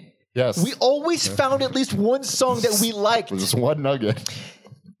hated. Yes. We always found at least one song that we liked. Just one nugget.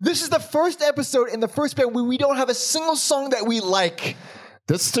 This is the first episode in the first band where we don't have a single song that we like.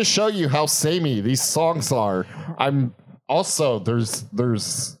 This is to show you how samey these songs are. I'm also there's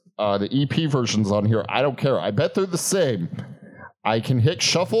the EP versions on here. I don't care. I bet they're the same. I can hit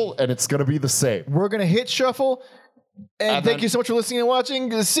shuffle, and it's going to be the same. We're going to hit shuffle, and thank you so much for listening and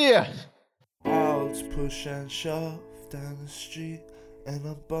watching. See ya. roads push and shove down the street in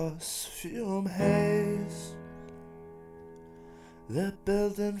a bus fume haze. They're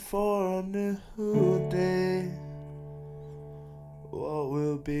building for a new day. What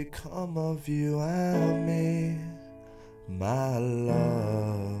will become of you and me, my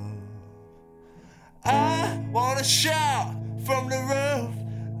love? I wanna shout from the roof,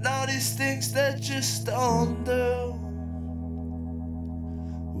 now these things that just don't do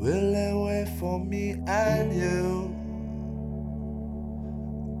will they wait for me and you?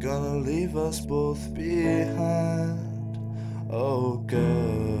 Gonna leave us both behind, oh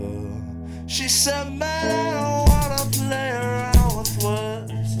girl. She said, man, I don't wanna play around with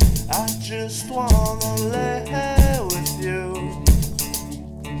words, I just wanna lay with you.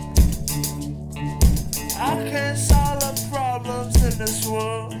 I can't solve the problems in this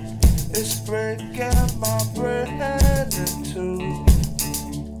world, it's breaking my brain in two.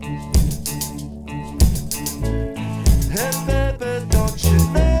 Hey baby, don't you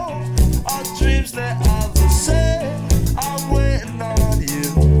know our dreams, they are the same. I'm waiting on you.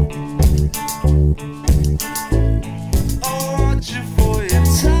 I want you for your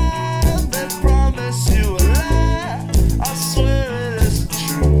time, they promise you a lie, I swear it isn't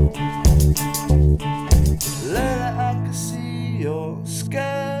true. Later I can see you're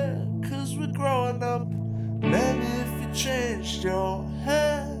scared, cause we're growing up. Maybe if you changed your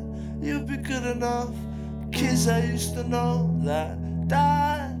hair, you'd be good enough. Kids I used to know that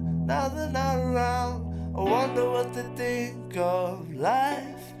died, now they're not around. I wonder what they think of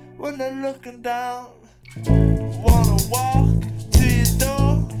life when they're looking down. Wanna walk to your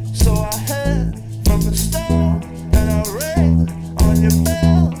door, so I head from the store, and I ring on your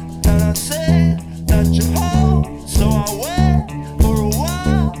bell, and I say that you're home. So I wait for a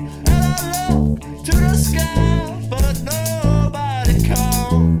while, and I look to the sky, but nobody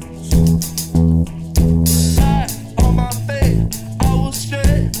comes. On my feet, I was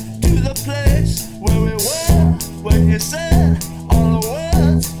straight to the place where we were when you said all the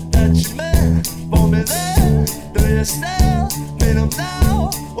words that you meant for me then. Do you still mean them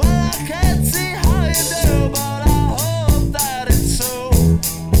now? Well, I can't see how you do, but I hope that it's so.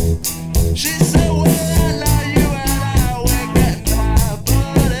 She said, well, I know you and I, we're getting high,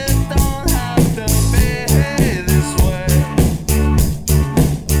 but it don't have to be this way.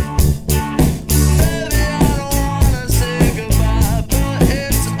 Baby, I don't wanna say goodbye, but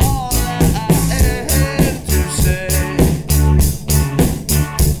it's all that I aim to say.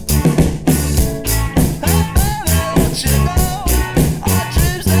 Hey baby, don't you know our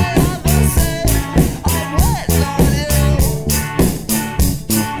dreams, they are the same. I'm waiting on you.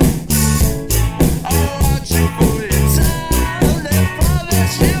 I want you for your time, they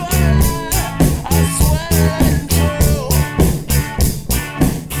promise you a lie, I swear it ain't true.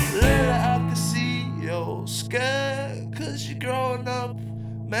 Later I can see you're scared, cause you're growing up.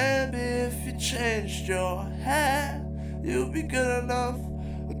 Maybe if you changed your hair, you'd be good enough.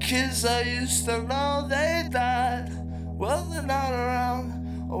 The kids I used to know, they died, well they're not around.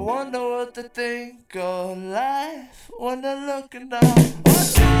 I wonder what they think of life when they're looking down.